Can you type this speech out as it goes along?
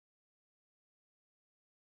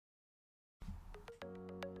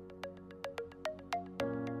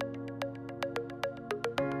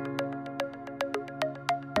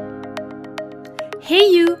Hey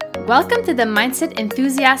you! Welcome to the Mindset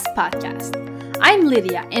Enthusiast podcast. I'm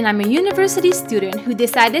Lydia and I'm a university student who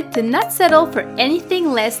decided to not settle for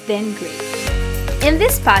anything less than great. In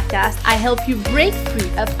this podcast, I help you break free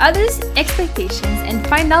of others' expectations and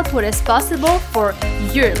find out what is possible for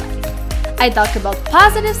your life. I talk about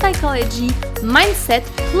positive psychology, mindset,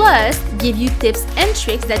 plus give you tips and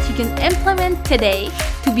tricks that you can implement today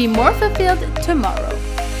to be more fulfilled tomorrow.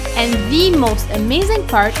 And the most amazing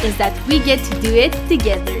part is that we get to do it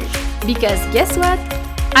together. Because guess what?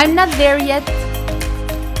 I'm not there yet.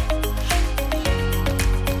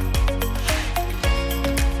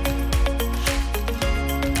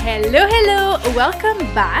 Hello, welcome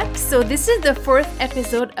back. So this is the fourth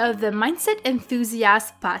episode of the Mindset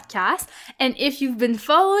Enthusiast podcast. And if you've been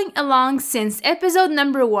following along since episode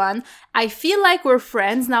number 1, I feel like we're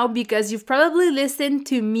friends now because you've probably listened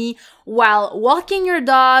to me while walking your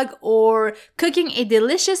dog or cooking a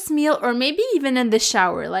delicious meal or maybe even in the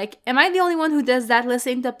shower. Like, am I the only one who does that,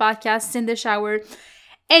 listening to podcasts in the shower?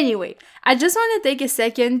 Anyway, I just want to take a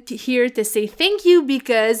second here to say thank you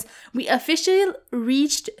because we officially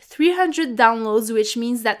reached 300 downloads, which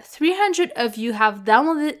means that 300 of you have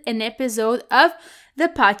downloaded an episode of the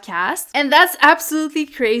podcast. And that's absolutely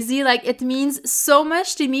crazy. Like, it means so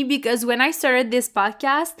much to me because when I started this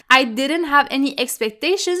podcast, I didn't have any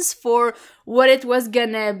expectations for what it was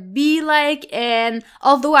gonna be like. And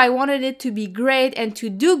although I wanted it to be great and to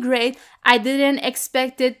do great, I didn't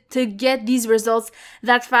expect it to get these results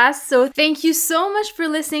that fast. So thank you so much for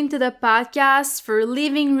listening to the podcast, for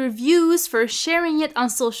leaving reviews, for sharing it on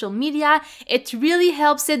social media. It really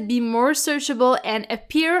helps it be more searchable and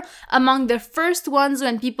appear among the first ones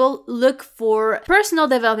when people look for personal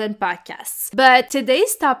development podcasts. But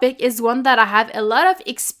today's topic is one that I have a lot of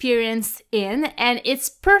experience in, and it's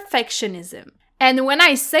perfectionism. And when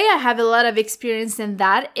I say I have a lot of experience in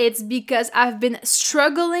that, it's because I've been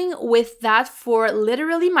struggling with that for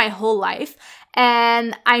literally my whole life.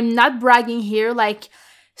 And I'm not bragging here, like,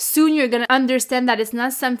 soon you're gonna understand that it's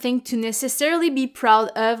not something to necessarily be proud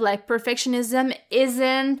of. Like, perfectionism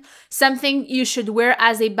isn't something you should wear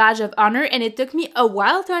as a badge of honor. And it took me a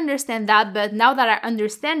while to understand that, but now that I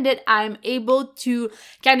understand it, I'm able to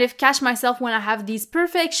kind of catch myself when I have these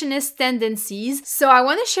perfectionist tendencies. So I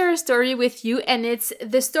want to share a story with you, and it's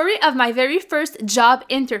the story of my very first job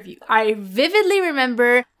interview. I vividly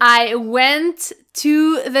remember I went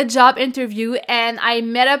to the job interview and I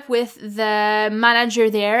met up with the manager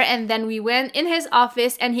there, and then we went in his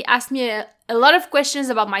office and he asked me a lot of questions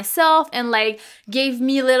about myself and like gave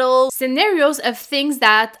me little scenarios of things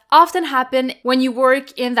that often happen when you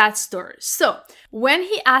work in that store. So when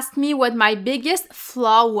he asked me what my biggest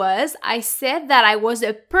flaw was, I said that I was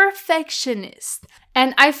a perfectionist.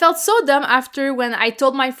 And I felt so dumb after when I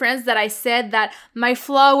told my friends that I said that my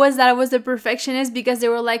flaw was that I was a perfectionist, because they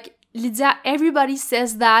were like, Lydia, everybody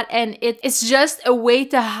says that and it's just a way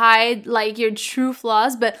to hide like your true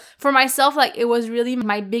flaws. But for myself, like, it was really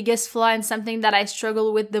my biggest flaw and something that I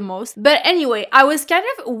struggle with the most. But anyway, I was kind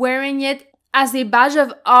of wearing it as a badge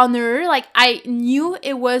of honor. Like, I knew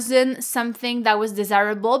it wasn't something that was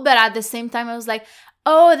desirable, but at the same time I was like,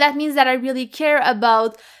 oh, that means that I really care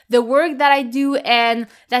about the work that I do, and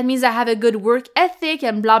that means I have a good work ethic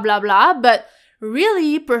and blah, blah, blah. But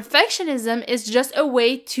really, perfectionism is just a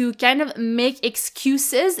way to kind of make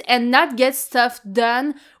excuses and not get stuff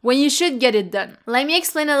done when you should get it done. Let me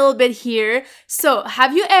explain a little bit here. So,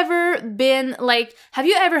 have you ever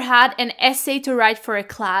had an essay to write for a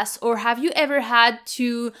class, or have you ever had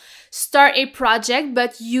to start a project,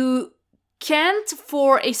 but you can't,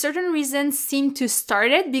 for a certain reason, seem to start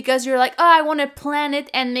it because you're like, oh, I want to plan it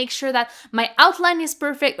and make sure that my outline is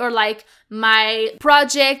perfect, or like my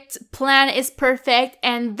project plan is perfect,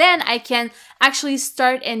 and then I can actually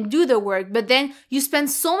start and do the work. But then you spend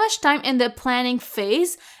so much time in the planning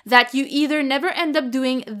phase that you either never end up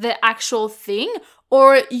doing the actual thing,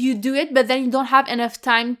 or you do it, but then you don't have enough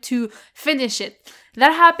time to finish it.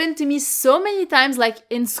 That happened to me so many times, like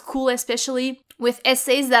in school, especially with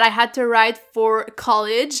essays that I had to write for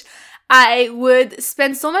college. I would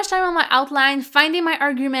spend so much time on my outline, finding my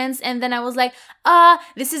arguments, and then I was like,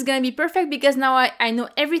 this is gonna be perfect because now I know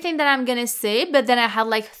everything that I'm gonna say. But then I had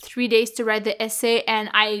like 3 days to write the essay, and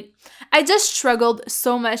I just struggled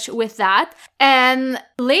so much with that. And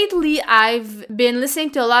lately, I've been listening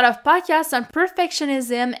to a lot of podcasts on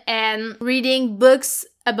perfectionism and reading books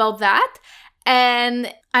about that.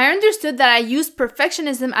 And I understood that I used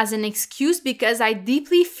perfectionism as an excuse because I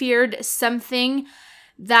deeply feared something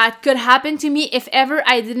that could happen to me if ever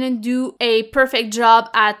I didn't do a perfect job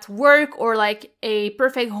at work or like a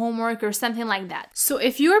perfect homework or something like that. So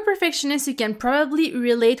if you're a perfectionist, you can probably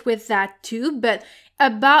relate with that too, but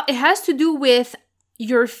it has to do with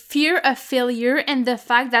your fear of failure and the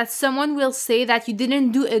fact that someone will say that you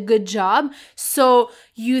didn't do a good job. So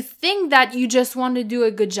you think that you just want to do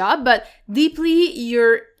a good job, but deeply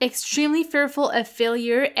you're extremely fearful of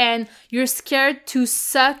failure and you're scared to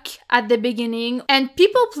suck at the beginning. And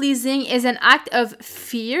people pleasing is an act of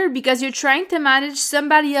fear because you're trying to manage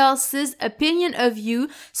somebody else's opinion of you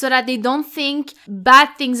so that they don't think bad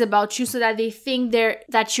things about you, so that they think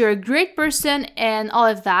that you're a great person and all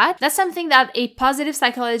of that. That's something that a positive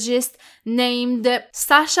psychologist named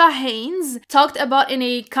Sasha Haynes talked about in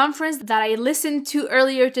a conference that I listened to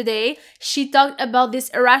earlier today. She talked about this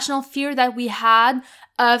irrational fear that we had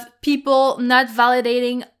of people not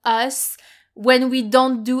validating us when we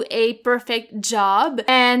don't do a perfect job.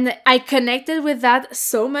 And I connected with that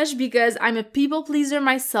so much because I'm a people pleaser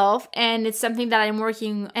myself, and it's something that I'm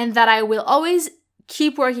working and that I will always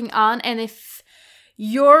keep working on. And if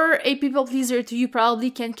you're a people pleaser too, you probably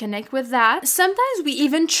can connect with that. Sometimes we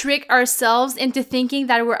even trick ourselves into thinking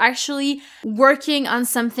that we're actually working on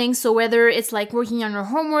something. So whether it's like working on your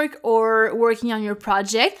homework or working on your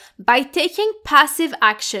project by taking passive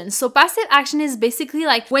action. So passive action is basically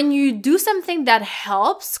like when you do something that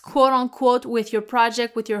helps, quote unquote, with your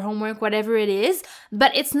project, with your homework, whatever it is,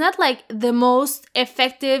 but it's not like the most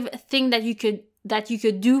effective thing that you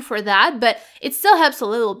could do for that, but it still helps a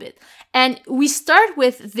little bit. And we start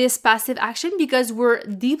with this passive action because we're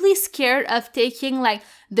deeply scared of taking like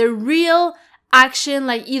the real action,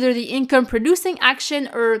 like either the income producing action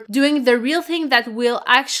or doing the real thing that will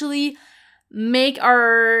actually make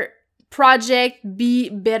our project be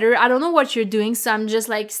better. I don't know what you're doing, so I'm just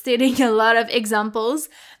like stating a lot of examples.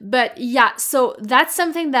 But yeah, so that's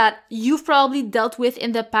something that you've probably dealt with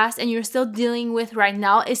in the past and you're still dealing with right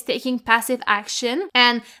now, is taking passive action.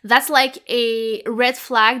 And that's like a red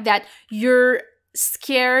flag that you're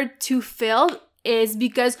scared to fail, is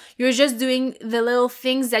because you're just doing the little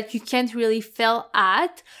things that you can't really fail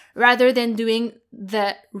at, rather than doing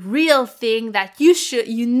the real thing that you should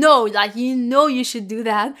do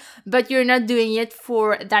that, but you're not doing it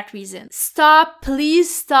for that reason.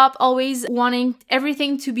 Please stop always wanting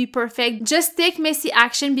everything to be perfect. Just take messy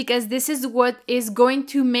action, because this is what is going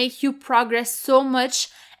to make you progress so much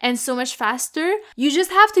and so much faster. You just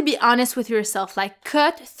have to be honest with yourself, like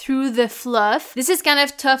cut through the fluff. This is kind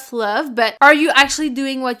of tough love, but are you actually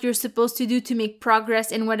doing what you're supposed to do to make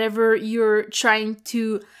progress in whatever you're trying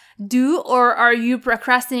to do, or are you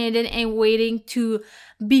procrastinating and waiting to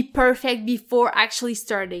be perfect before actually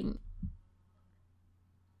starting?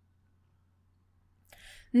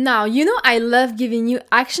 Now, I love giving you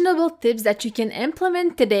actionable tips that you can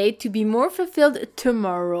implement today to be more fulfilled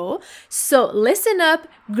tomorrow. So listen up,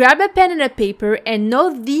 grab a pen and a paper, and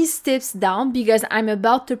note these tips down, because I'm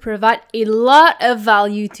about to provide a lot of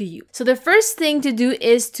value to you. So the first thing to do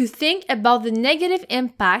is to think about the negative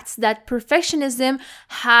impacts that perfectionism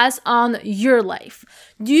has on your life.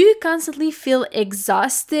 Do you constantly feel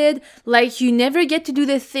exhausted, like you never get to do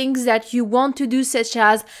the things that you want to do, such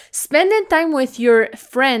as spending time with your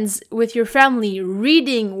friends, with your family,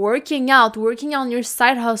 reading, working out, working on your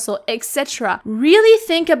side hustle, etc.? Really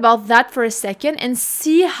think about that for a second and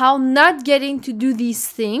see how not getting to do these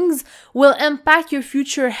things will impact your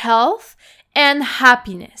future health and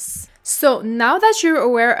happiness. So now that you're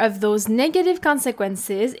aware of those negative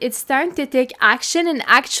consequences, it's time to take action and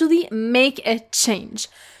actually make a change.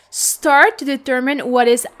 Start to determine what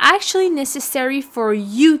is actually necessary for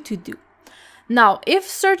you to do. Now, if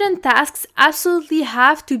certain tasks absolutely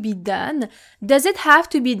have to be done, does it have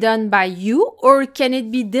to be done by you, or can it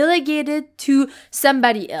be delegated to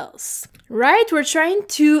somebody else? Right? We're trying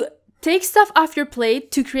to take stuff off your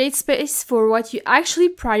plate to create space for what you actually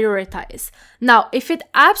prioritize. Now, if it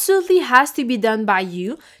absolutely has to be done by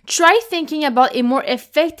you, try thinking about a more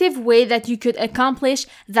effective way that you could accomplish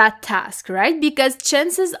that task, right? Because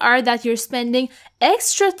chances are that you're spending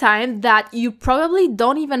extra time that you probably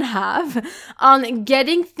don't even have on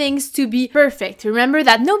getting things to be perfect. Remember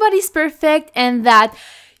that nobody's perfect and that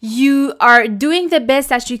you are doing the best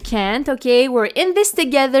that you can, okay? We're in this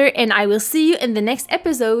together, and I will see you in the next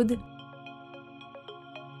episode.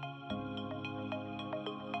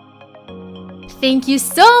 Thank you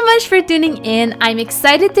so much for tuning in. I'm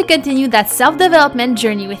excited to continue that self-development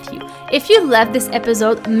journey with you. If you loved this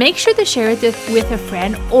episode, make sure to share it with a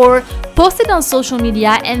friend or post it on social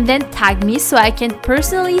media and then tag me so I can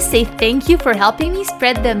personally say thank you for helping me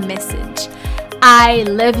spread the message. I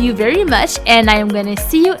love you very much, and I am gonna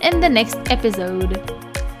see you in the next episode.